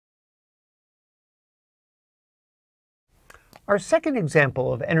Our second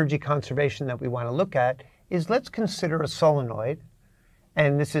example of energy conservation that we want to look at is, let's consider a solenoid.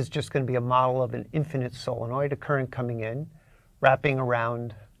 And this is just going to be a model of an infinite solenoid, a current coming in, wrapping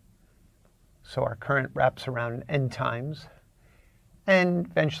around. So our current wraps around n times and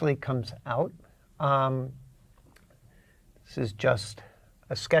eventually comes out. This is just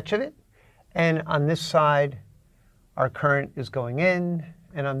a sketch of it. And on this side, our current is going in.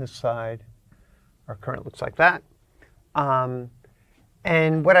 And on this side, our current looks like that.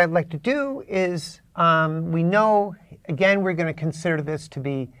 And what I'd like to do is, we know, again, we're going to consider this to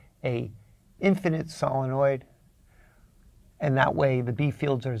be an infinite solenoid. And that way, the B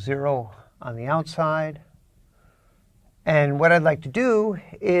fields are 0 on the outside. And what I'd like to do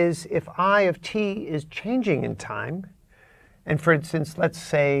is, if I of t is changing in time, and for instance, let's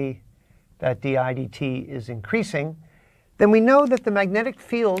say that di dt is increasing, then we know that the magnetic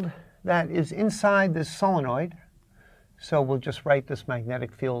field that is inside this solenoid, so we'll just write this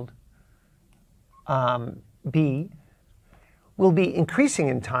magnetic field B, will be increasing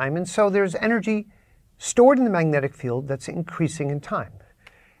in time. And so there's energy stored in the magnetic field that's increasing in time.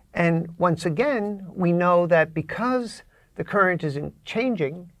 And once again, we know that because the current isn't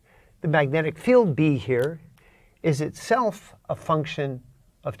changing, the magnetic field B here is itself a function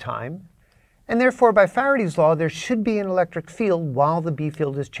of time. And therefore, by Faraday's law, there should be an electric field while the B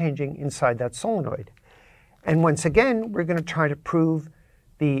field is changing inside that solenoid. And once again, we're going to try to prove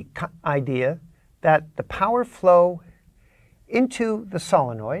the idea that the power flow into the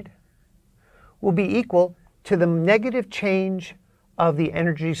solenoid will be equal to the negative change of the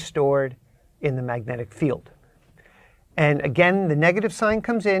energy stored in the magnetic field. And again, the negative sign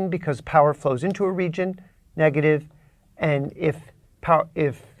comes in because power flows into a region, negative, and if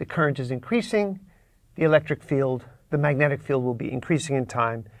the current is increasing, the electric field, the magnetic field will be increasing in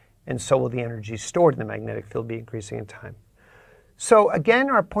time, and so will the energy stored in the magnetic field be increasing in time. So again,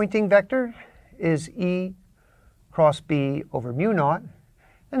 our Poynting vector is E cross B over mu naught,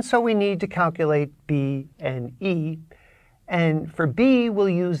 and so we need to calculate B and E. And for B, we'll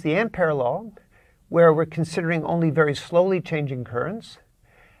use the Ampere law, where we're considering only very slowly changing currents.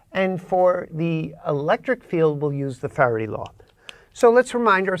 And for the electric field, we'll use the Faraday law. So let's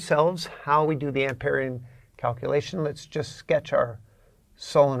remind ourselves how we do the Amperian calculation. Let's just sketch our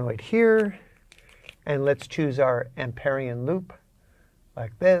solenoid here. And let's choose our Amperian loop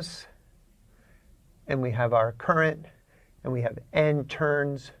like this. And we have our current. And we have n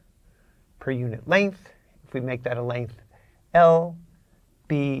turns per unit length. If we make that a length L,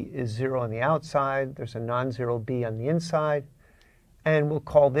 B is 0 on the outside. There's a non-zero B on the inside. And we'll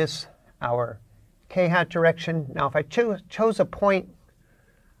call this our k-hat direction. Now, if I chose a point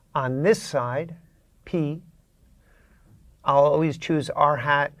on this side, P, I'll always choose r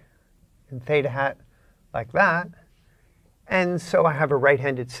hat and theta hat like that. And so I have a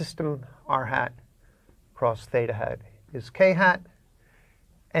right-handed system. R hat cross theta hat is k-hat.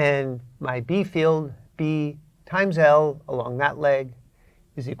 And my B field, B times L along that leg,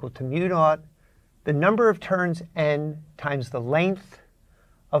 is equal to mu naught. The number of turns n times the length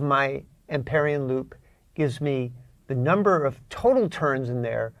of my Amperian loop gives me the number of total turns in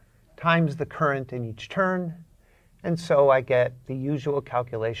there times the current in each turn. And so I get the usual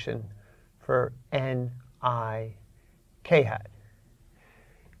calculation for Ni k-hat.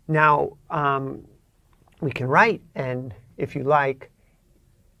 Now, we can write n, if you like,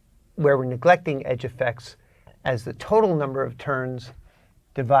 where we're neglecting edge effects, as the total number of turns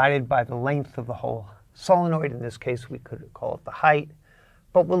divided by the length of the whole solenoid. In this case, we could call it the height,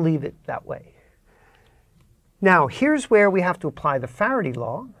 but we'll leave it that way. Now, here's where we have to apply the Faraday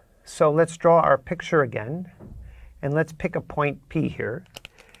law. So let's draw our picture again, and let's pick a point P here.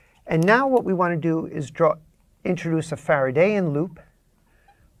 And now what we want to do is introduce a Faradayan loop.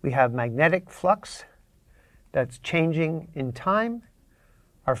 We have magnetic flux that's changing in time.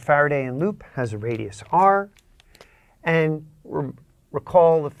 Our Faradayan loop has a radius r. And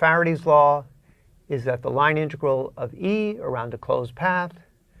recall the Faraday's law is that the line integral of E around a closed path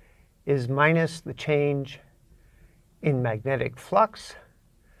is minus the change in magnetic flux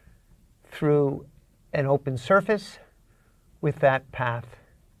through an open surface with that path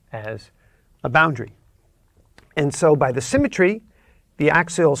as a boundary. And so by the symmetry, the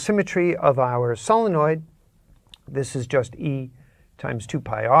axial symmetry of our solenoid, this is just E times 2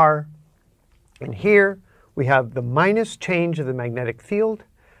 pi r. And here we have the minus change of the magnetic field.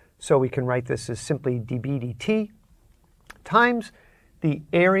 So we can write this as simply dB dt times the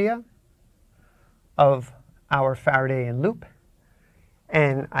area of our Faradayan loop.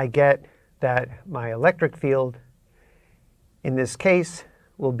 And I get that my electric field in this case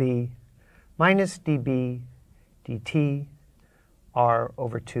will be minus dB dt r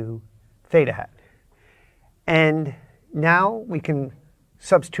over 2 theta hat. And now we can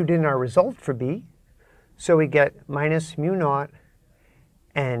substitute in our result for B. So we get minus mu naught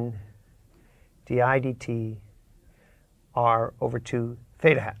n di dt r over 2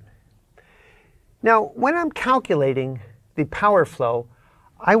 theta hat. Now, when I'm calculating the power flow,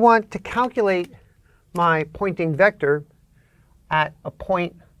 I want to calculate my Poynting vector at a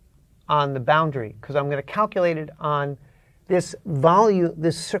point on the boundary, because I'm going to calculate it on this volume,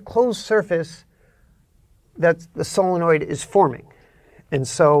 this closed surface that the solenoid is forming. And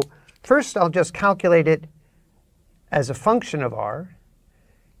so first I'll just calculate it as a function of r,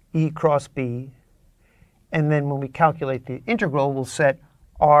 E cross B, and then when we calculate the integral, we'll set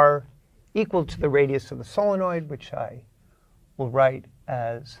r equal to the radius of the solenoid, which I will write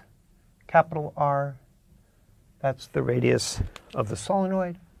as capital R. That's the radius of the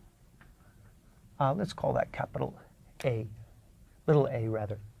solenoid. Let's call that capital A, little a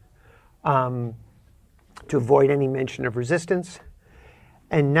rather, to avoid any mention of resistance.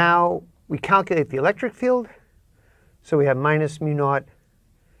 And now we calculate the electric field. So we have minus mu naught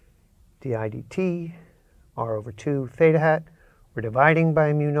di dt, r over 2 theta hat. We're dividing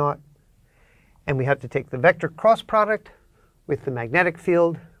by mu naught. And we have to take the vector cross product with the magnetic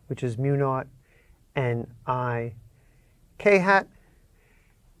field, which is mu naught n I k hat.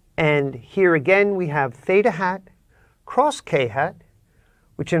 And here again we have theta hat cross k hat,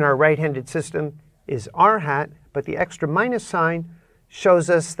 which in our right-handed system is r hat, but the extra minus sign shows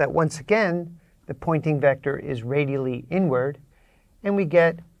us that once again the Poynting vector is radially inward, and we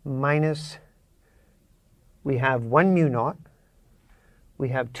get minus, we have 1 mu naught, we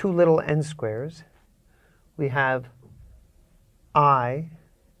have 2 little n squares, we have I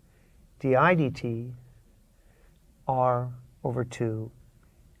di dt r over 2,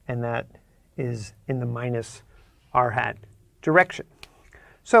 and that is in the minus r hat direction.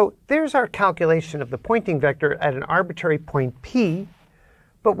 So there's our calculation of the Poynting vector at an arbitrary point P.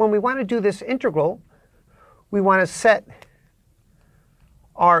 But when we want to do this integral, we want to set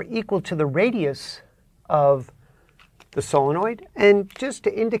r equal to the radius of the solenoid. And just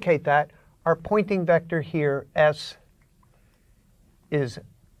to indicate that, our Poynting vector here, S, is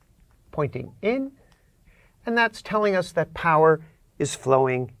pointing in. And that's telling us that power is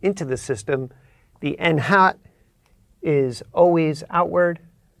flowing into the system. The n hat is always outward,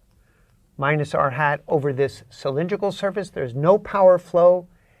 minus r hat over this cylindrical surface. There's no power flow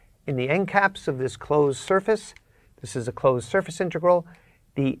in the end caps of this closed surface. This is a closed surface integral.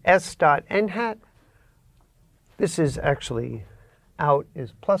 The s dot n hat, this is actually out,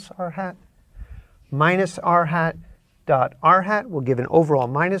 is plus r hat. Minus r hat dot r hat will give an overall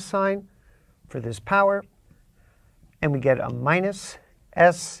minus sign for this power. And we get a minus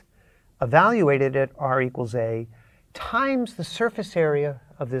s evaluated at r equals a times the surface area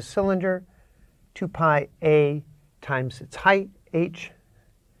of this cylinder, 2 pi a times its height, h.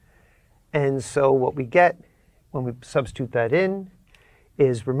 And so what we get when we substitute that in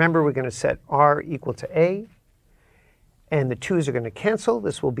is, remember, we're going to set r equal to a. And the 2's are going to cancel.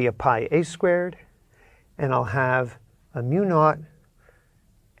 This will be a pi a squared. And I'll have a mu naught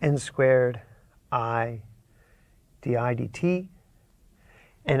n squared I di dt.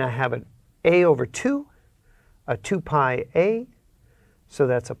 And I have an a over 2, a 2 pi a. So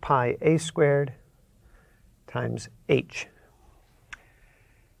that's a pi a squared times h.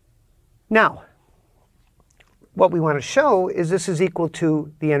 Now, what we want to show is this is equal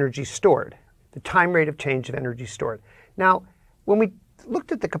to the energy stored, the time rate of change of energy stored. Now, when we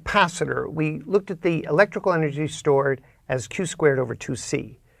looked at the capacitor, we looked at the electrical energy stored as q squared over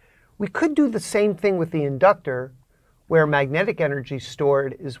 2c. We could do the same thing with the inductor, where magnetic energy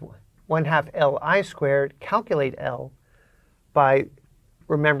stored is 1/2 Li squared. Calculate L by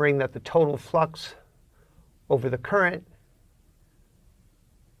remembering that the total flux over the current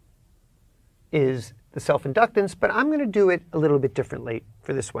is the self-inductance, but I'm going to do it a little bit differently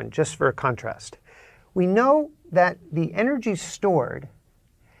for this one, just for a contrast. We know that the energy stored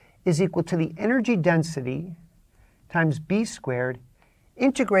is equal to the energy density times B squared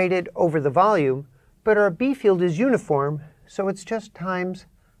integrated over the volume, but our B field is uniform, so it's just times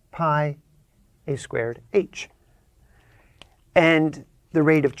pi a squared h. And the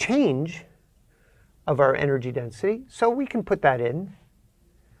rate of change of our energy density, so we can put that in.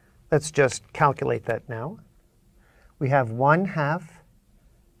 Let's just calculate that now. We have 1/2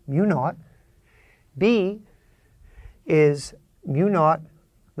 mu naught. B is mu naught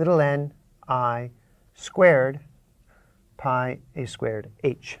little n I squared pi a squared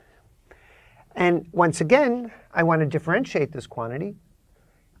h. And once again, I want to differentiate this quantity,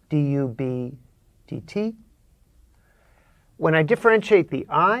 dub dt. when I differentiate the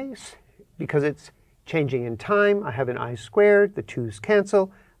i's, because it's changing in time, I have an I squared, the 2's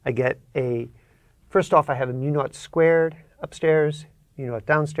cancel. I get first off, I have a mu naught squared upstairs, mu naught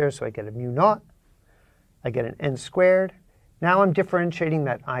downstairs, so I get a mu naught. I get an n squared. Now I'm differentiating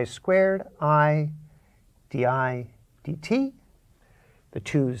that I squared, I di dt. The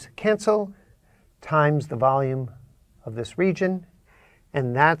 2's cancel, times the volume of this region,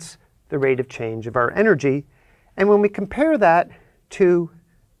 and that's the rate of change of our energy. And when we compare that to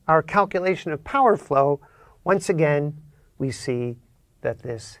our calculation of power flow, once again, we see that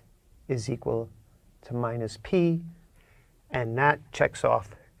this is equal to minus P, and that checks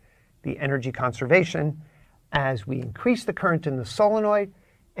off the energy conservation. As we increase the current in the solenoid,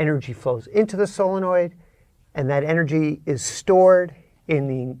 energy flows into the solenoid, and that energy is stored in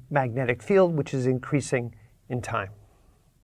the magnetic field, which is increasing in time.